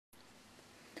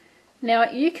Now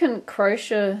you can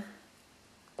crochet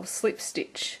or slip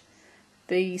stitch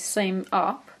the seam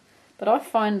up, but I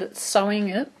find that sewing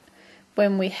it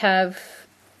when we have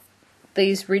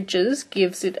these ridges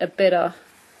gives it a better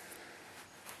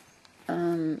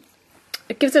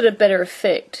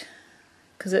effect,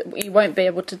 because you won't be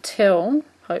able to tell,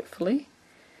 hopefully,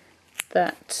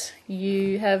 that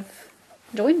you have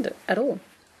joined it at all.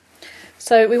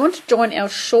 So we want to join our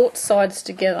short sides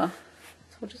together.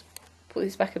 So we'll just pull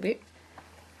this back a bit.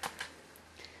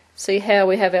 See how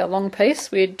we have our long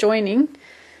piece? We're joining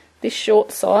this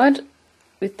short side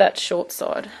with that short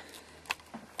side.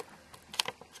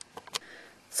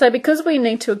 So because we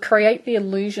need to create the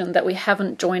illusion that we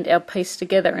haven't joined our piece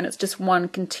together and it's just one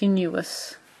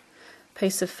continuous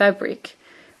piece of fabric,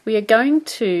 we are going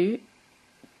to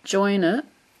join it.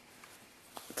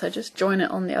 So just join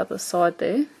it on the other side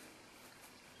there.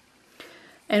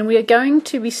 And we are going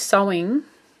to be sewing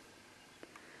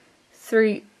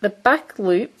through the back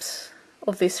loops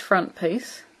of this front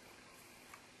piece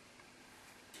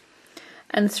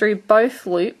and through both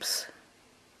loops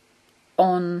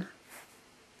on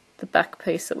the back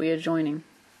piece that we are joining.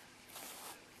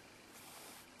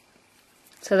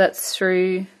 So that's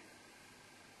through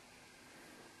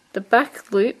the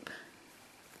back loop.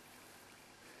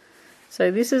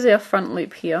 So this is our front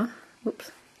loop here.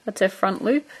 Whoops, that's our front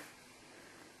loop,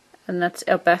 and that's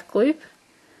our back loop,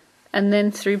 and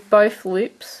then through both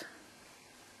loops,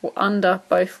 or under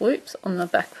both loops on the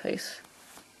back piece.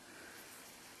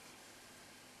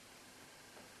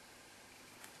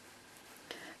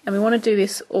 And we want to do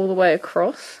this all the way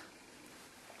across,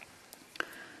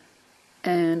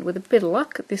 and with a bit of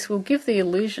luck this will give the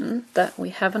illusion that we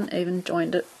haven't even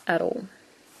joined it at all.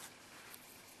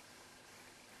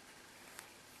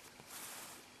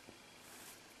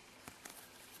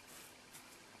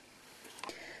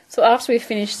 So after we've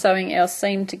finished sewing our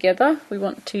seam together, we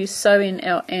want to sew in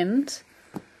our ends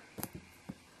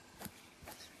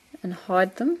and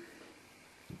hide them.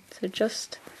 So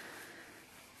just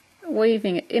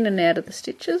weaving it in and out of the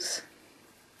stitches.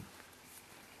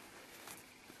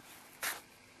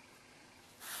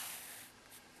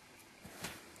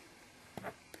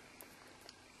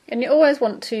 And you always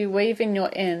want to weave in your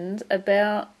ends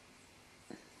about,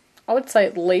 I would say,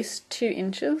 at least 2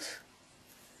 inches,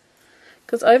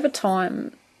 because over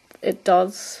time it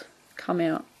does come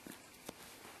out.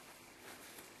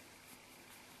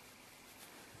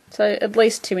 So at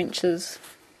least 2 inches.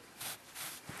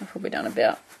 I've probably done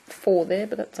about 4 there,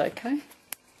 but that's okay.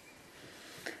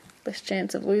 Less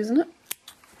chance of losing it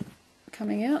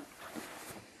coming out.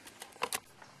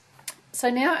 So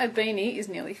now our beanie is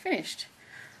nearly finished.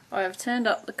 I have turned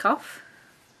up the cuff,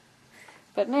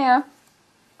 but now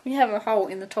we have a hole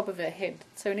in the top of our head,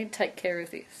 so we need to take care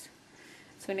of this.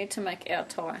 So we need to make our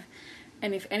tie.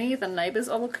 And if any of the neighbours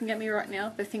are looking at me right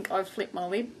now, they think I've flipped my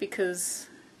lid because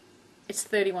it's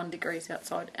 31 degrees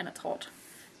outside and it's hot.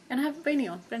 And I have a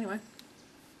beanie on, but anyway.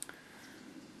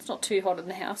 It's not too hot in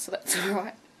the house, so that's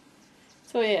alright.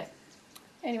 So yeah,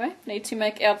 anyway, need to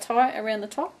make our tie around the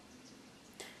top.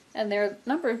 And there are a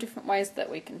number of different ways that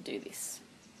we can do this.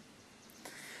 I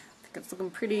think it's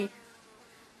looking pretty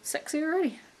sexy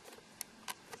already.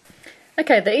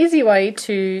 Okay, the easy way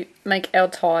to make our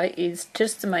tie is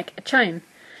just to make a chain.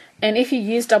 And if you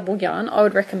use double yarn, I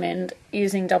would recommend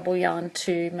using double yarn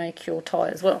to make your tie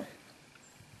as well.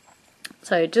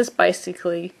 So just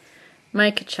basically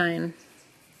make a chain.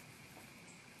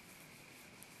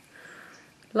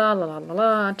 La la la la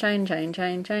la, chain, chain,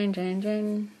 chain, chain, chain,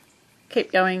 chain.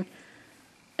 Keep going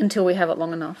until we have it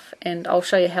long enough, and I'll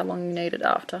show you how long you need it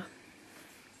after.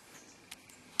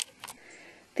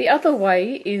 The other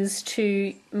way is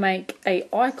to make a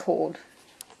I-cord.